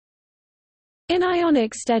In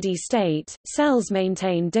ionic steady state, cells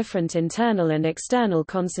maintain different internal and external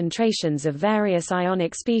concentrations of various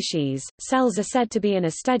ionic species. Cells are said to be in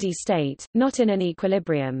a steady state, not in an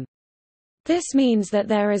equilibrium. This means that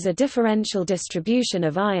there is a differential distribution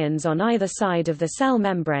of ions on either side of the cell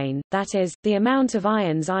membrane, that is, the amount of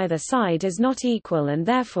ions either side is not equal and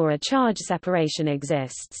therefore a charge separation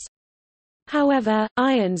exists. However,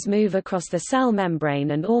 ions move across the cell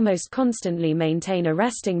membrane and almost constantly maintain a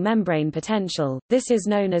resting membrane potential. This is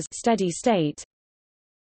known as steady state.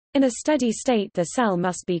 In a steady state, the cell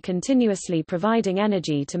must be continuously providing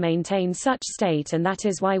energy to maintain such state, and that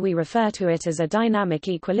is why we refer to it as a dynamic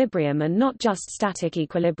equilibrium and not just static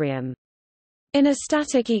equilibrium. In a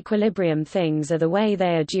static equilibrium, things are the way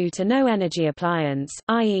they are due to no energy appliance,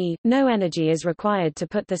 i.e., no energy is required to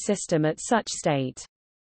put the system at such state.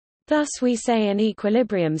 Thus we say an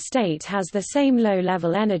equilibrium state has the same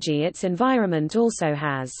low-level energy its environment also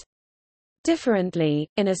has. Differently,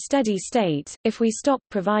 in a steady state, if we stop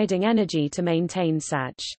providing energy to maintain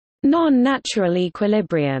such non-natural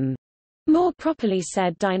equilibrium, more properly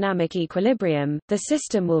said dynamic equilibrium, the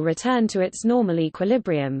system will return to its normal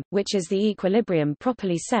equilibrium, which is the equilibrium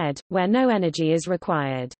properly said, where no energy is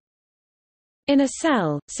required. In a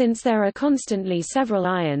cell, since there are constantly several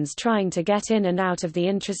ions trying to get in and out of the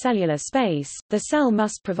intracellular space, the cell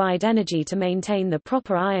must provide energy to maintain the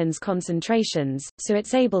proper ions concentrations, so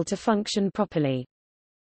it's able to function properly.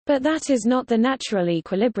 But that is not the natural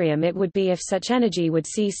equilibrium it would be if such energy would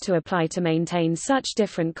cease to apply to maintain such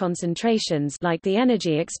different concentrations, like the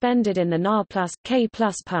energy expended in the Na plus, K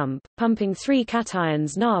plus pump, pumping 3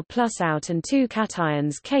 cations Na plus out and 2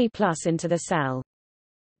 cations K plus into the cell.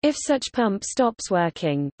 If such pump stops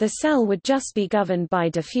working, the cell would just be governed by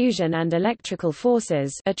diffusion and electrical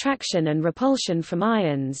forces, attraction and repulsion from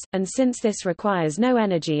ions, and since this requires no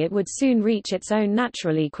energy, it would soon reach its own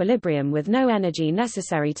natural equilibrium with no energy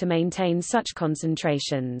necessary to maintain such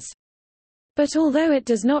concentrations. But although it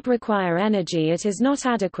does not require energy, it is not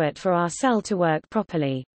adequate for our cell to work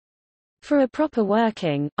properly. For a proper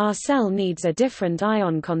working, our cell needs a different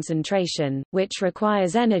ion concentration, which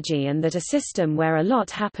requires energy, and that a system where a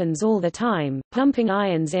lot happens all the time, pumping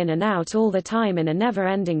ions in and out all the time in a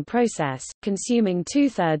never-ending process, consuming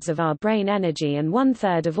 2/3 of our brain energy and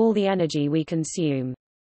 1/3 of all the energy we consume.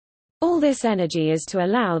 All this energy is to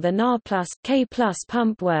allow the Na plus, K plus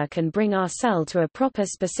pump work and bring our cell to a proper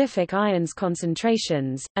specific ions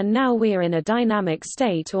concentrations, and now we are in a dynamic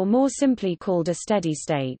state, or more simply called a steady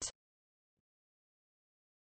state.